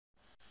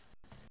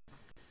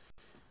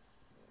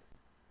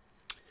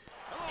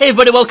Hey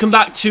everybody, welcome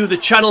back to the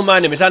channel. My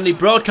name is Andy,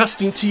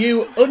 broadcasting to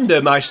you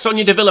under my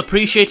Sonia Deville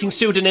appreciating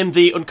pseudonym,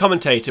 The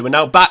Uncommentator. We're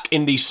now back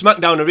in the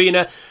SmackDown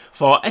arena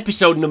for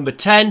episode number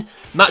 10,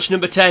 match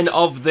number 10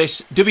 of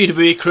this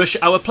WWE Crush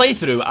Hour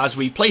playthrough, as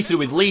we play through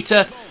with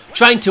Lita,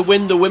 trying to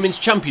win the Women's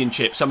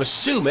Championships. I'm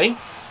assuming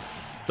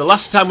the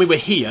last time we were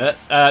here,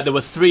 there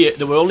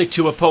were only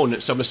 2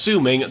 opponents, so I'm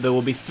assuming there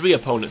will be 3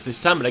 opponents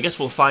this time, but I guess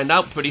we'll find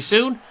out pretty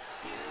soon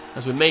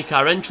as we make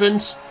our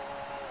entrance.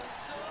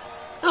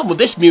 Oh, well,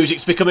 this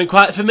music's becoming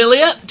quite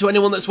familiar to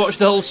anyone that's watched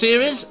the whole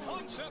series.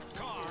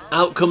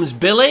 Out comes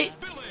Billy.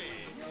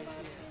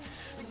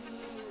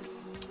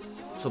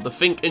 So the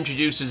Fink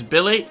introduces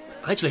Billy.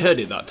 I actually heard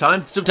it that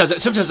time.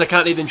 Sometimes I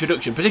can't hear the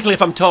introduction, particularly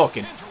if I'm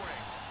talking.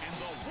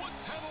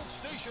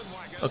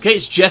 Okay,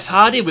 it's Jeff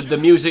Hardy with the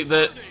music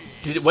that...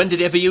 when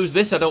did he ever use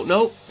this? I don't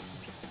know.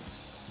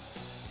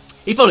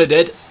 He probably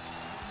did,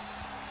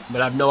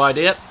 but I have no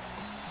idea.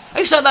 I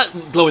used to like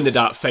that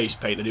glow-in-the-dark face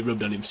paint that he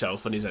rubbed on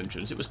himself on his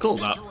entrance. It was cool,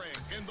 that.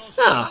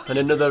 Ah, and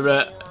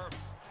another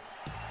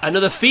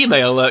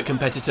female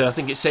competitor, I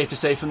think it's safe to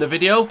say from the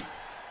video.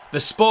 The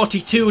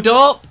Sporty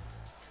Two-Door.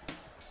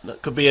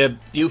 That could be a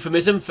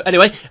euphemism.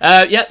 Anyway,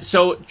 yeah,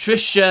 so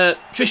Trish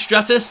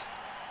Stratus.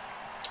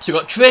 So we've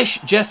got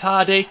Trish, Jeff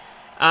Hardy,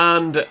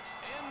 and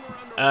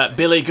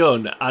Billy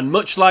Gunn. And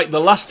much like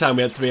the last time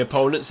we had 3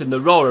 opponents in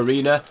the Raw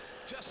arena,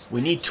 we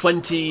need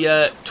 20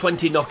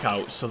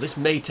 knockouts, so this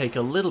may take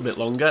a little bit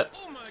longer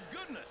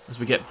as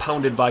we get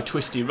pounded by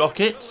twisty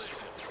rockets.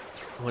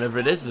 Whatever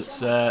it is,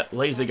 it's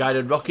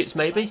laser-guided rockets,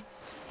 maybe.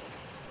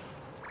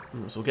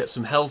 So we'll get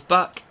some health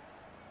back.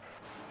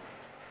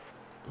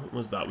 What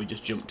was that we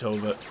just jumped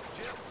over?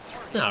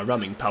 Ah,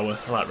 ramming power.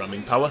 I like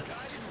ramming power.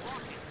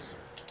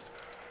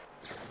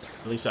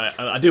 At least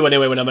I do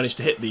anyway when I manage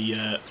to hit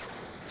the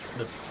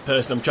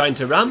person I'm trying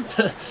to ram.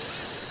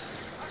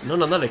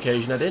 None on that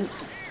occasion I didn't.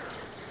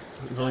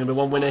 There's only going to be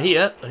one winner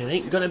here, and it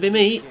ain't going to be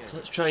me. So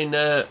let's try and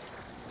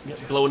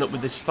get blown up with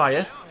this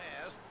fire,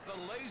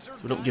 so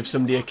we don't give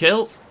somebody a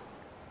kill.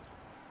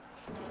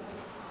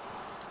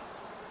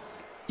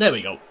 There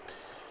we go.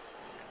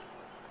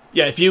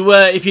 Yeah, if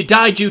you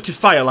die due to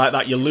fire like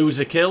that, you lose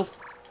a kill.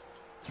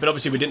 But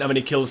obviously we didn't have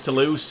any kills to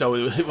lose, so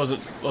it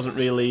wasn't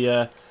really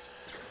there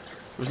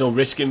was no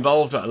risk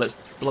involved. Right, let's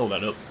blow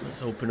that up.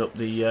 Let's open up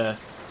the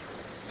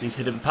these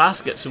hidden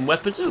paths, get some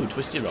weapons. Ooh,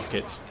 twisty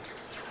rockets.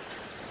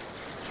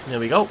 There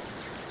we go.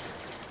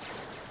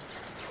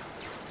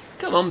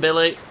 Come on,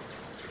 Billy.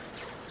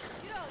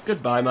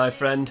 Goodbye, my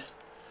friend.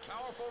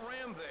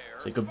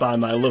 Say goodbye,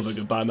 my lover,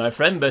 goodbye, my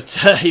friend, but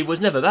he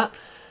was never that.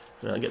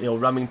 Right, get the old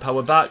ramming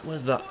power back.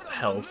 Where's that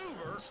health?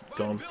 It's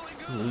gone.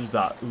 Who's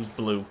that? Who's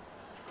blue?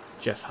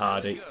 Jeff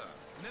Hardy.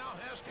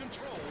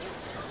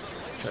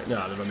 Right,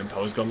 no, the ramming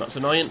power's gone. That's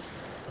annoying.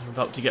 I'm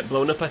about to get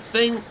blown up, I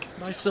think,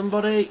 by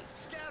somebody.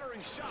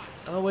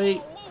 Are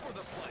we?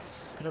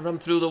 Can I ram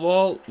through the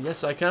wall?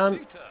 Yes, I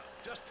can.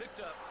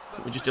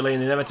 We're just delaying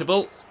the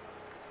inevitable.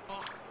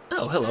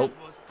 Oh, hello.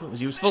 That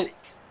was useful.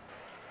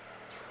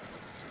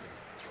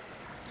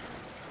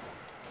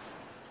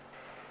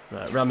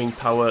 Right, ramming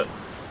power.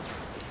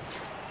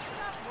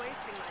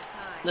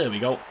 There we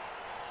go.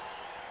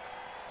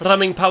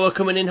 Ramming power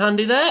coming in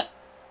handy there.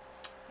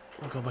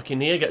 I'll go back in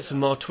here, get some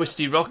more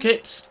twisty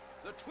rockets.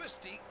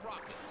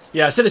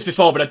 Yeah, I said this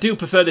before, but I do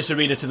prefer this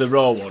arena to the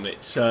Raw one.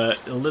 It's a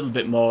little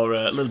bit more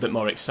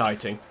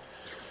exciting.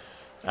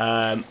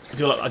 I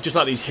just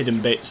like these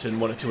hidden bits and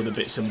 1 or 2 other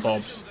bits and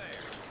bobs.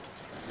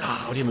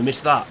 Ah, I didn't even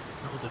miss that.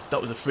 That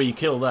was a free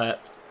kill there.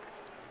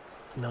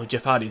 No,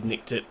 Jeff Hardy's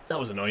nicked it. That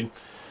was annoying.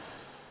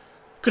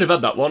 Could have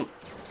had that one.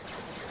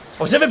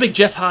 I was never a big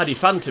Jeff Hardy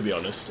fan, to be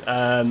honest.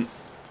 Not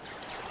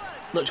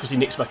just because he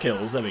nicks my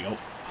kills. There we go.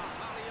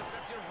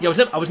 Yeah,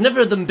 I was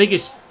never the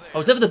biggest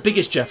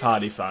Jeff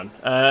Hardy fan.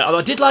 Although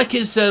I did like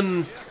his.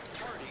 I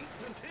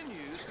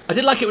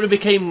did like it when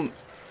he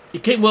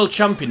became world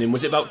champion in,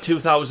 was it about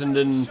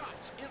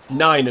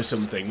 2009 or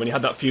something, when he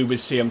had that feud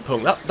with CM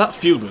Punk. That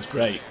feud was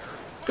great.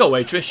 Go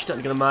away, Trish.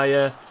 Don't get on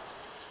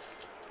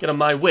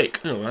my wick.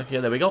 Oh,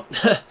 yeah, there we go.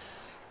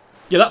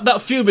 Yeah,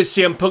 that feud with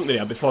CM Punk that he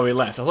had before he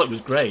left, I thought it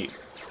was great.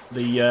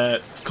 The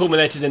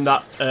culminated in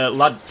that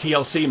lad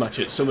TLC match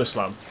at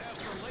SummerSlam.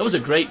 That was a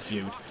great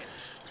feud.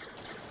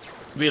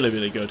 Really,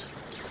 really good.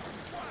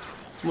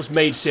 Almost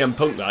made CM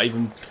Punk that,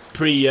 even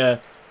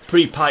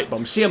pre-pipe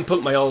bomb. CM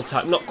Punk, my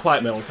all-time, not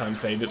quite my all-time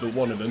favourite, but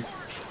one of them.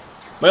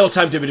 My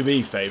all-time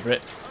WWE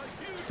favourite.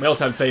 My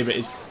all-time favourite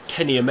is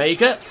Kenny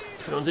Omega,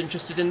 if anyone's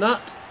interested in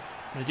that.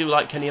 I do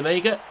like Kenny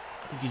Omega.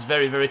 I think he's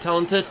very, very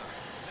talented.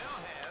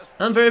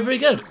 And very, very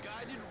good.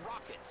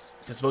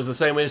 I suppose the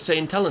same way as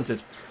saying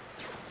talented.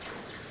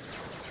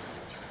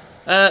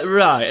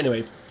 Right,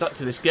 anyway, back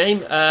to this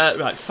game.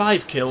 Right,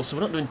 5 kills, so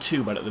we're not doing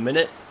too bad at the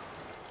minute.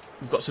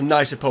 We've got some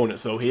nice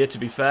opponents, though, here, to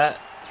be fair.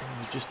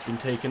 We've just been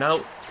taken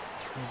out.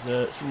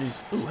 Somebody's...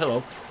 Ooh,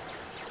 hello.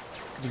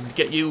 Can we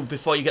get you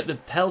before you get the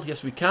health?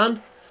 Yes, we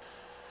can.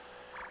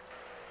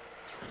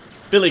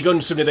 Billy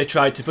Gunn's somebody they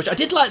tried to push. I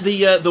did like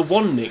the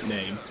one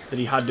nickname that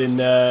he had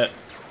in... I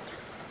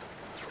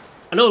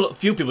know a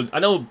few people... I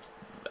know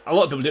a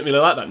lot of people didn't really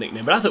like that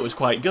nickname, but I thought it was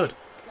quite good.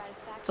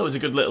 I thought it was a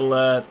good little...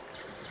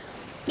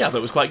 yeah, I thought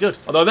it was quite good.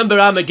 Although I remember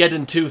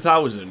Armageddon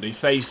 2000, he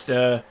faced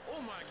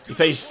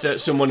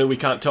someone who we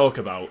can't talk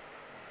about,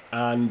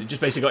 and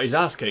just basically got his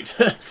ass kicked.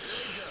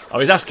 Or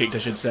his ass kicked, I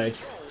should say.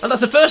 And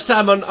that's the first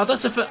time on...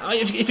 That's the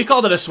if you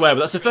call that a swear,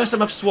 but that's the first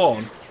time I've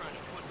sworn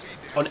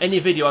on any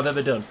video I've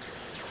ever done.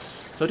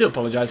 So I do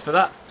apologise for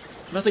that.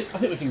 I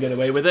think we can get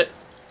away with it.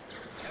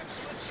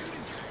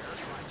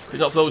 He's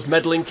not for those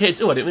meddling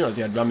kids. Oh, I didn't realise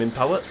he had ramming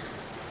power.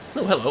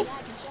 Oh, hello.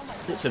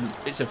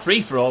 It's a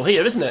free-for-all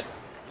here, isn't it?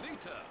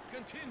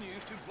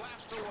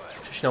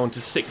 Just now on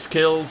to 6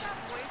 kills.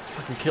 If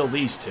I can kill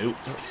these two.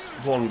 That's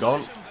 1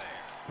 gone.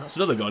 That's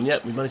another gone.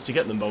 Yep, we managed to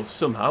get them both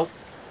somehow.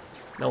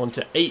 Now on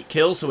to 8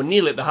 kills, so we're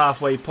nearly at the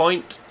halfway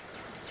point.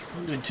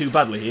 I'm not doing too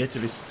badly here, to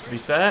be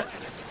fair.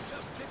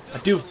 I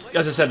do,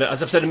 as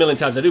I've said a million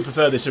times, I do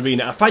prefer this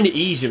arena. I find it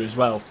easier as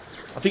well.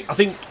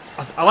 I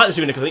like this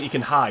arena because I think you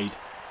can hide.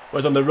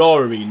 Whereas on the Raw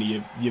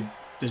arena,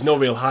 there's no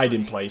real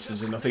hiding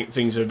places, and I think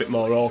things are a bit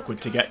more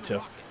awkward to get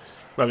to.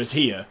 Whereas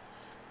here,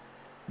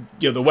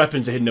 the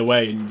weapons are hidden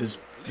away, and there's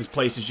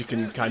places you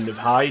can kind of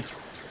hide.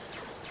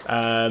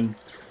 And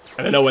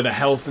I know where the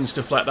health and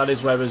stuff like that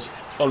is. Whereas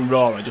on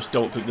Raw, I just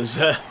don't think there's,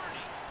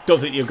 don't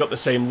think you've got the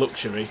same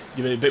luxury.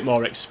 You're a bit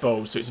more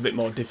exposed, so it's a bit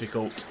more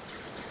difficult.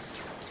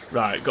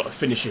 Right, got a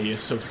finisher here,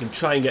 so if we can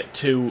try and get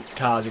 2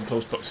 cars in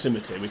close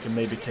proximity, we can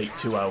maybe take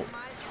 2 out.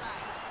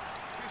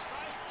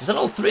 Is that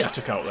all 3 I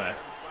took out there?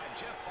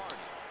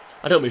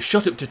 I don't know, we've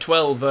shot up to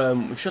 12,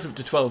 we've shot up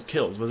to 12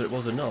 kills, whether it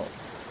was or not.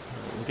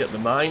 We'll get the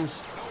mines.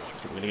 I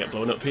think we're going to get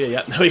blown up here,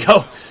 yeah, there we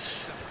go.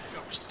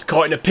 Just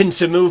caught in a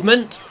pincer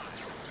movement.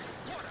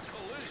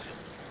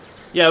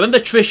 Yeah, I remember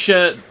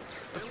Trish,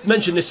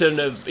 mentioned this in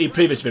a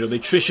previous video, the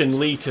Trish and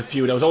Lita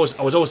feud. I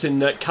was always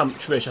in Camp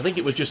Trish. I think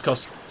it was just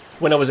because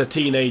when I was a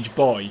teenage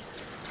boy,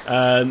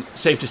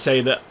 safe to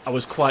say that I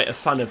was quite a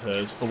fan of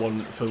hers for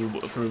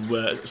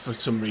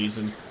some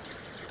reason.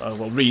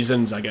 Well,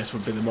 reasons I guess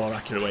would be the more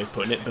accurate way of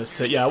putting it.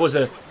 But yeah, I was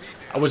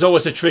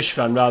always a Trish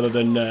fan rather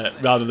than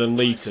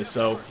Lita.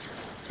 So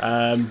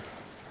don't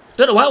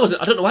know why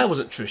I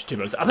wasn't Trish, to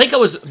be honest. I think I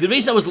was the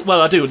reason I was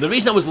the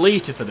reason I was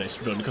Lita for this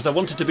run because I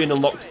wanted to be an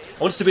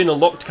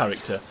unlocked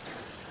character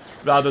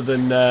rather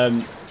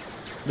than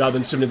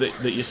somebody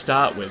that you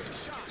start with.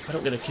 If I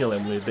don't get a kill,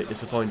 I'm a bit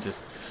disappointed.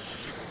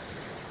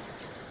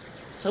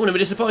 So I'm going to be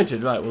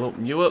disappointed. Right, we'll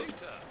open you up.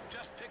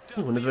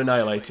 Oh, another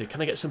annihilator.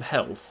 Can I get some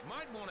health?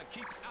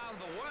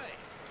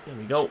 There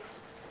we go.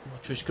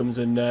 Trish comes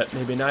and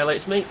maybe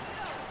annihilates me.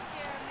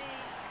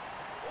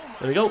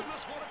 There we go.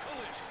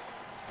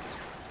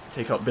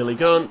 Take out Billy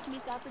Gunn.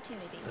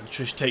 And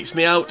Trish takes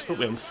me out. Oh,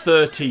 we're on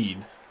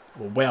 13.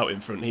 We're way out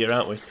in front here,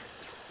 aren't we?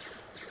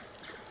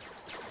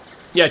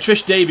 Yeah,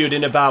 Trish debuted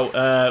in about,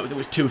 it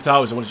was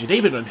 2000. What did she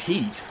debut on?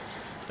 Heat,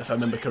 if I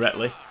remember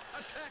correctly.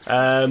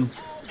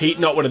 Heat,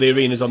 not one of the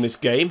arenas on this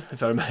game.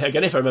 If I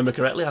remember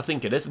correctly, I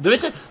think it is. There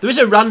is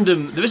a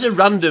random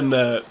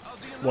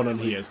one on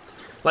here.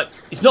 Like,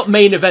 it's not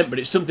main event, but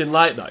it's something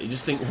like that. You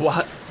just think,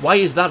 why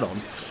is that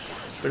on?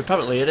 But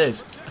apparently it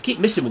is. I keep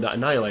missing with that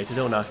annihilator,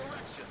 don't I?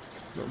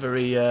 Not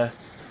very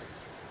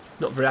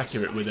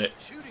accurate with it.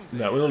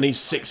 No, we'll need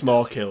 6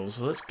 more kills.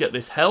 So let's get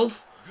this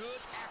health.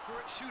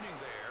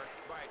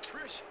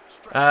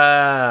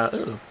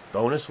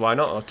 Bonus, why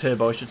not? Or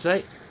turbo, I should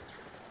say.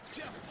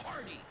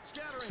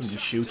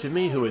 Somebody's shooting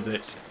me. Who is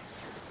it?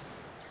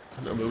 I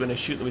don't know, we're going to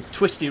shoot them with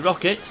twisty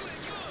rockets.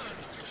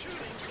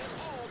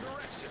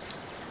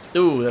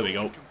 Ooh, there we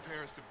go.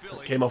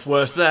 Came off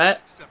worse there.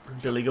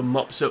 Billy Gunn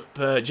mops up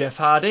Jeff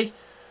Hardy.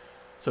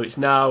 So it's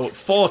now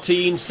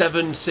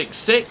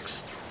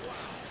 14-7-6-6.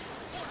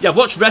 Yeah, I've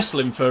watched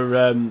wrestling for...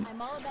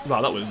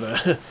 well, that was...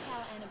 that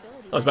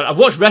was bad. I've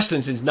watched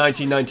wrestling since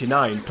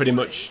 1999, pretty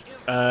much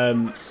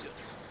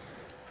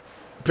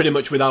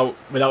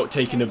without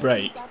taking a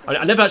break.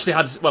 I never actually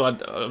had... Well, I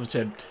would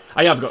say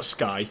I have got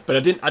Sky, but I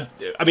didn't... I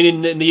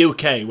mean, in the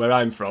UK, where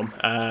I'm from,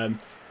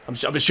 I'm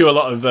sure a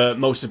lot of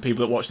most of the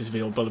people that watch this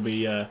video will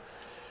probably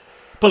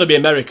be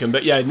American.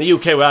 But yeah, in the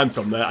UK where I'm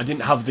from, I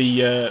didn't have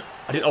the...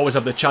 I didn't always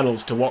have the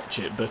channels to watch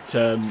it, but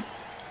I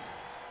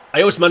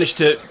always managed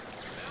to...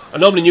 I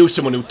normally knew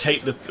someone who'd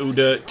tape.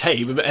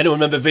 Anyone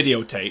remember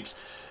videotapes,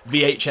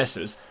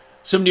 VHSs?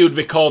 Somebody would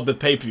record the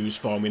pay-per-views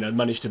for me, and I'd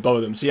managed to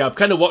borrow them. So yeah, I've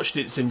kind of watched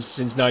it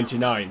since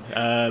 '99.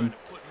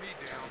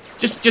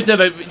 Just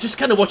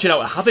kind of watching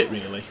out of habit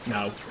really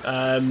now.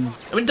 I mean,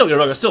 don't get me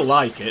wrong, I still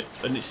like it,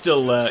 and it's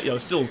still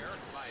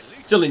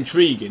still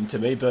intriguing to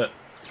me, but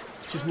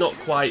it's just not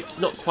quite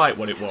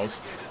what it was.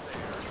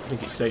 I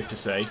think it's safe to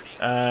say.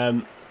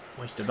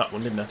 Wasted that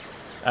one, didn't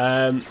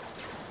I?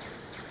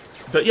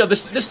 But yeah,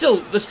 there's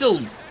still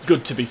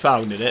good to be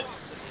found in it.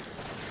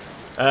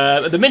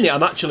 At the minute,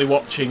 I'm actually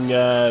watching.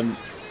 Well,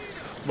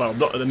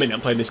 not at the minute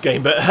I'm playing this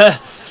game, but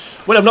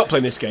when I'm not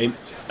playing this game,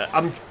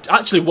 I'm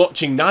actually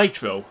watching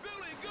Nitro.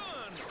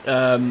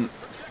 I'm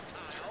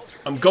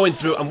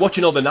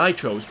watching all the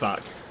Nitros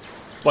back.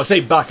 Well, I say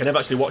back. I never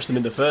actually watched them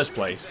in the first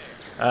place.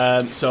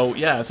 So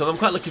yeah, so I'm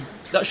quite looking.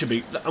 That should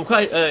be. I'm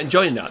quite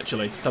enjoying that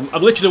actually. I'm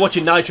literally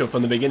watching Nitro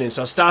from the beginning.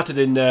 So I started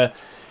in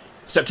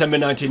September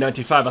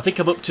 1995. I think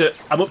I'm up to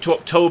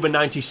October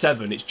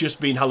 97. It's just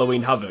been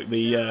Halloween Havoc.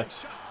 The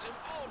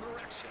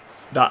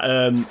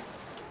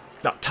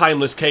that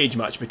timeless cage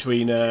match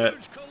between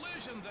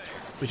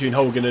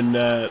Hogan and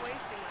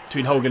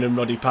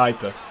Roddy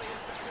Piper.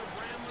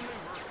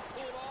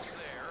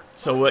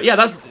 So yeah,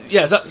 that's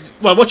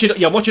well, I'm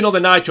watching all the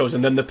Nitros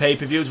and then the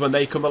pay-per-views when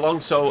they come along.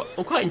 So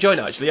I'm quite enjoying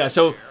it actually. Yeah,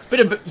 so bit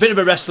of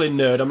a wrestling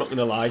nerd. I'm not going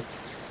to lie.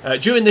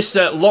 During this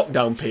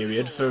lockdown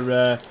period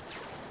for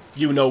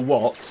you know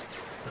what,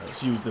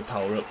 let's use the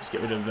power up. Let's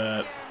get rid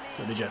of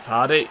Jeff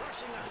Hardy.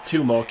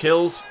 2 more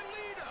kills.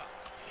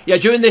 Yeah,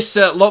 during this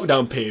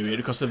lockdown period,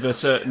 because of a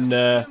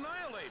certain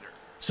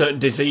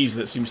disease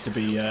that seems to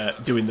be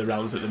doing the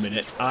rounds at the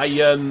minute, I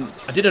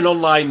did an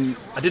online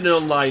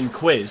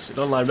quiz, an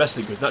online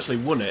wrestling quiz, and actually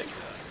won it.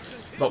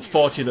 About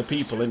 40 of the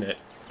people in it.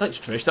 Thanks,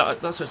 Trish.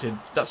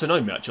 That's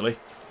annoying me actually.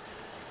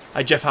 I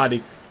had Jeff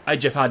Hardy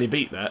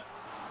beat that.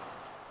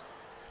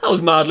 That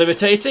was mildly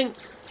irritating.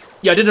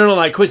 Yeah, I did an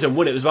online quiz and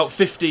won it. There's about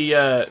 50.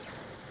 Not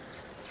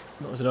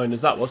as annoying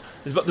as that was.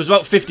 There's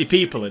about 50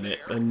 people in it,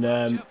 and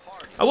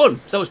I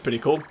won. So that was pretty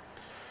cool.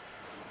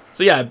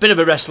 So yeah, a bit of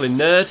a wrestling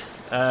nerd,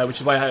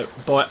 which is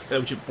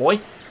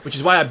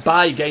why I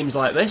buy games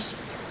like this,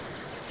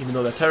 even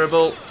though they're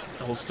terrible.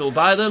 I will still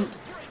buy them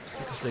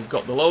because they've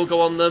got the logo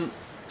on them.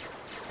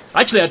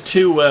 I actually had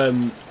two.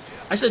 WWE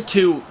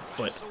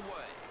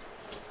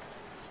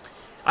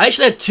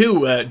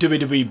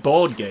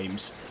board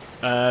games.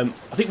 I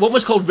think one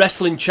was called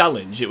Wrestling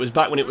Challenge. It was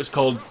back when it was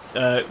called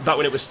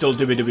when it was still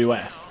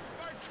WWF.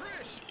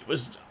 It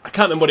was, I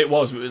can't remember what it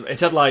was. It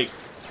had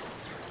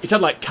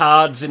like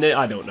cards in it.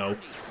 I don't know.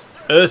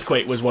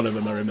 Earthquake was one of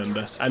them, I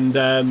remember. And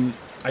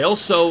I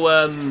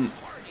also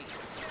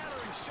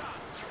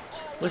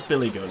where's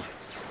Billy Gunn?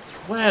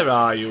 Where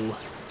are you?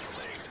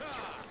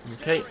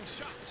 Okay.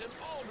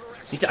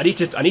 I need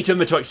to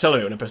remember to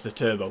accelerate when I press the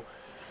turbo.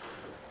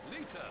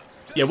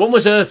 Yeah, one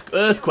was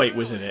Earthquake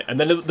was in it, and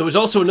then there was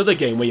also another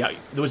game where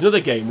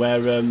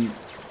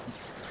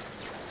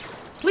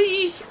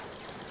please,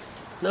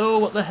 no,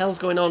 what the hell's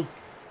going on?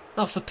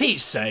 Oh, for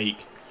Pete's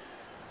sake,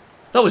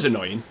 that was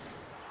annoying.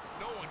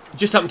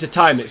 Just happened to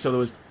time it so there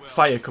was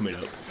fire coming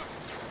up.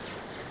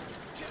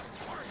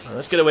 Right,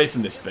 let's get away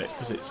from this bit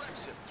because it's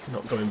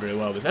not going very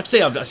well. I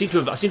seem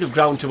to have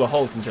ground to a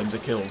halt in terms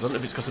of kills. I don't know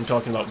if it's because I'm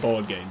talking about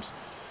board games.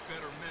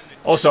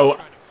 Also,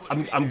 I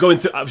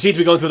seem to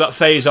be going through that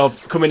phase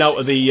of coming out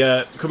of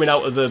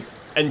the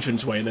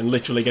entranceway and then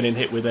literally getting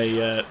hit with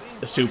a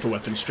super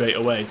weapon straight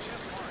away.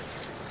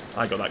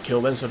 I got that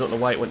kill then, so I don't know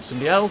why it went to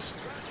somebody else.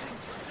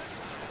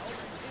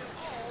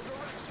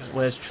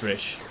 Where's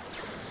Trish?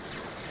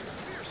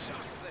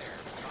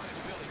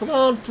 Come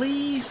on,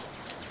 please.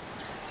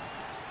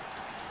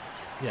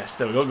 Yes,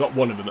 there we go. Got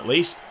one of them at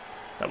least.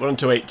 That went on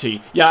to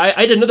 18. Yeah,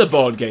 I had another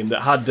board game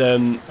that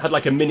had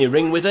like a mini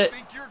ring with it.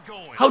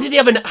 How did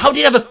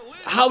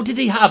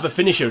he have a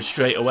finisher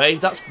straight away?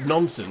 That's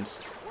nonsense.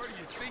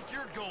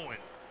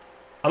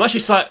 I'm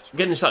actually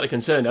getting slightly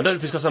concerned. I don't know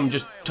if it's because I'm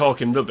just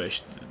talking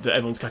rubbish that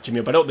everyone's catching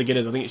me up. I don't think it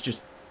is. I think it's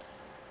just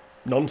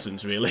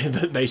nonsense, really,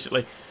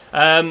 basically.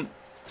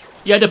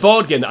 You had a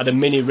board game that had a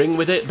mini ring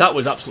with it. That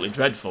was absolutely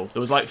dreadful.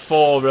 There was like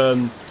four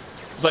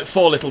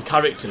little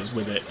characters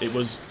with it. It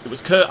was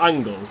Kurt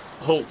Angle,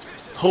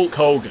 Hulk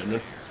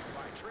Hogan,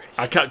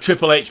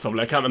 Triple H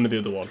probably. I can't remember the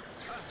other one.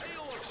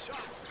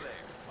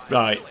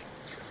 Right.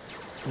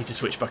 I need to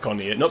switch back on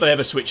here. Not that I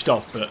ever switched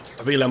off, but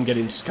I really am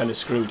getting kind of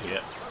screwed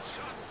here.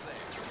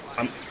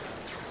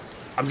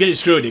 I'm getting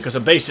screwed here because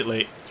I'm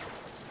basically...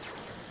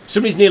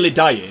 Somebody's nearly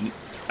dying,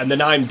 and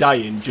then I'm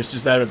dying just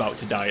as they're about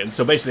to die. And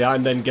so basically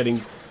I'm then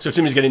getting... So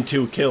somebody's getting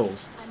 2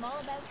 kills.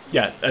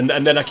 Yeah, and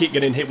then I keep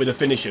getting hit with a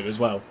finisher as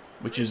well,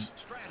 which is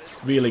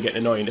really getting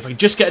annoying. If I can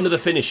just get another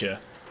finisher,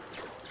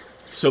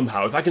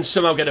 somehow. If I can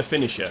somehow get a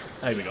finisher...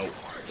 There we go.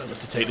 I'll have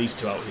to take these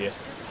 2 out here.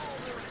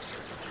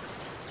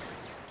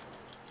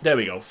 There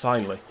we go,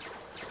 finally.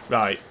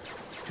 Right,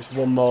 just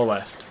one more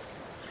left.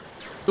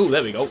 Ooh,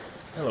 there we go.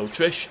 Hello,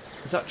 Trish.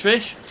 Is that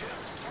Trish?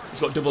 He's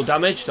got double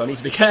damage, so I need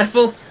to be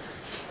careful.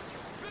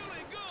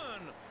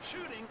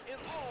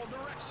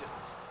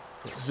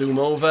 Let's zoom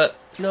over.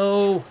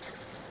 No.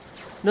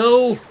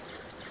 No.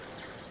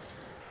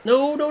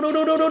 No, no, no,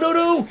 no, no, no, no,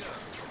 no.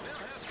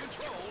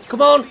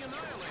 Come on.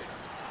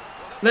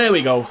 There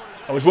we go.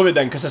 I was worried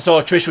then because I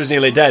saw Trish was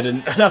nearly dead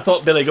and I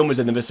thought Billy Gunn was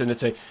in the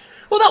vicinity.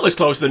 Well, that was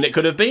closer than it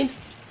could have been.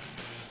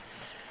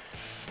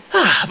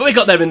 But we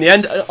got there in the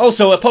end.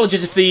 Also,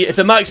 apologies if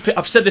the mic's...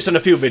 I've said this on a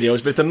few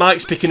videos, but if the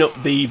mic's picking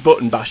up the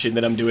button bashing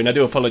that I'm doing, I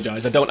do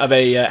apologise. I don't have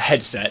a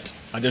headset.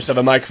 I just have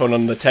a microphone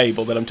on the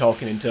table that I'm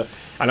talking into,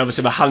 and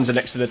obviously my hands are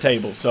next to the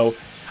table. So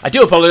I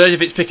do apologise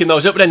if it's picking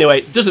those up, but anyway,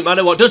 it doesn't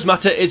matter. What does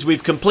matter is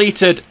we've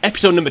completed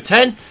episode number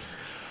 10.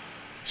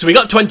 So we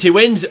got 20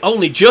 wins,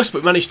 only just,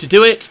 but we managed to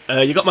do it.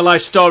 You got my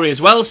life story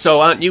as well, so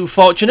aren't you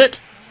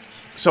fortunate?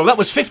 So that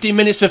was 15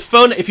 minutes of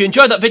fun. If you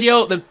enjoyed that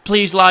video, then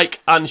please like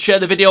and share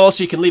the video.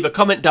 Also, you can leave a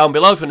comment down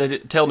below if you want to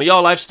tell me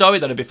your life story.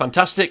 That'd be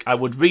fantastic. I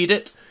would read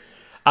it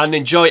and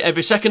enjoy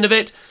every second of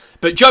it.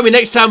 But join me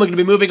next time. We're going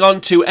to be moving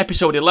on to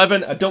episode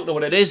 11. I don't know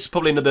what it is.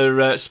 Probably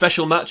another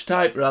special match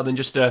type rather than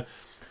just a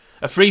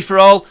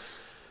free-for-all.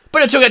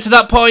 But until we get to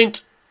that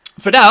point,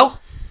 for now,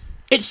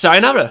 it's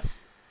sayonara.